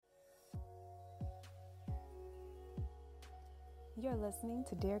You're listening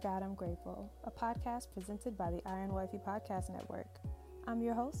to Dear God, I'm Grateful, a podcast presented by the Iron Wifey Podcast Network. I'm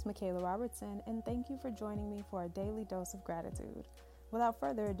your host, Michaela Robertson, and thank you for joining me for a daily dose of gratitude. Without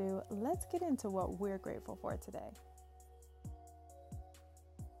further ado, let's get into what we're grateful for today.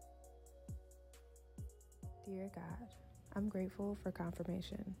 Dear God, I'm grateful for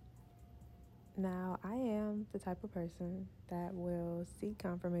confirmation. Now, I am the type of person that will seek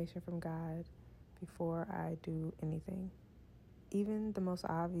confirmation from God before I do anything. Even the most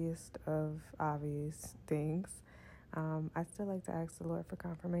obvious of obvious things, I still like to ask the Lord for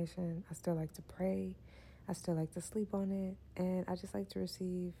confirmation. I still like to pray. I still like to sleep on it. And I just like to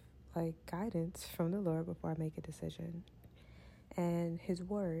receive guidance from the Lord before I make a decision. And his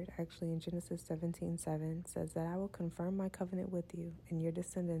word, actually in Genesis 17:7, says that I will confirm my covenant with you and your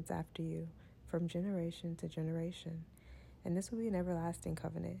descendants after you from generation to generation. And this will be an everlasting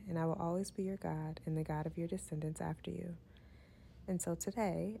covenant, and I will always be your God and the God of your descendants after you. And so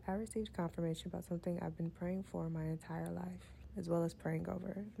today, I received confirmation about something I've been praying for my entire life, as well as praying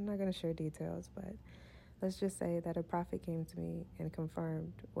over. I'm not going to share details, but let's just say that a prophet came to me and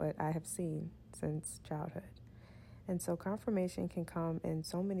confirmed what I have seen since childhood. And so confirmation can come in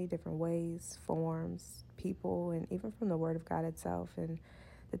so many different ways, forms, people, and even from the Word of God itself. And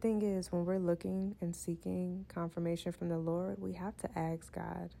the thing is, when we're looking and seeking confirmation from the Lord, we have to ask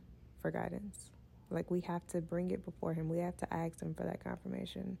God for guidance. We have to bring it before him. We have to ask him for that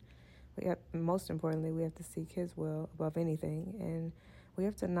confirmation. Most importantly, we have to seek his will above anything. And we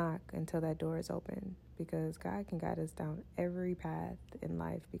have to knock until that door is open, because God can guide us down every path in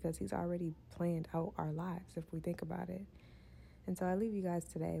life because he's already planned out our lives if we think about it. And so I leave you guys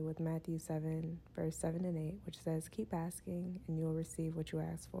today with Matthew 7, verse 7 and 8, which says, "Keep asking and you will receive what you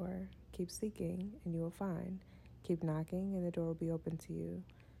ask for. Keep seeking and you will find. Keep knocking and the door will be open to you.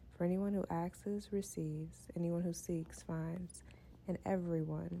 For anyone who asks receives, anyone who seeks finds, and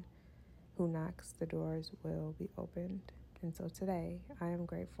everyone who knocks, the doors will be opened." And so today, I am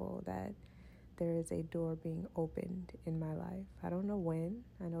grateful that there is a door being opened in my life. I don't know when.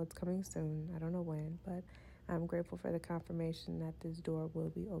 I know it's coming soon. I don't know when, but I'm grateful for the confirmation that this door will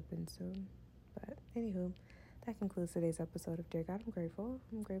be opened soon. But anywho, that concludes today's episode of Dear God, I'm Grateful.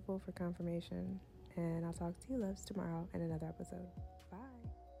 I'm grateful for confirmation, and I'll talk to you loves tomorrow in another episode. Bye.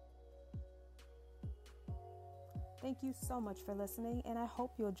 Thank you so much for listening, and I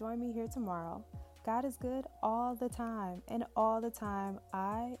hope you'll join me here tomorrow. God is good all the time, and all the time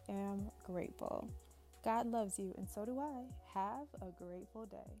I am grateful. God loves you, and so do I. Have a grateful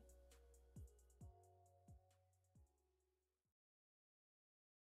day.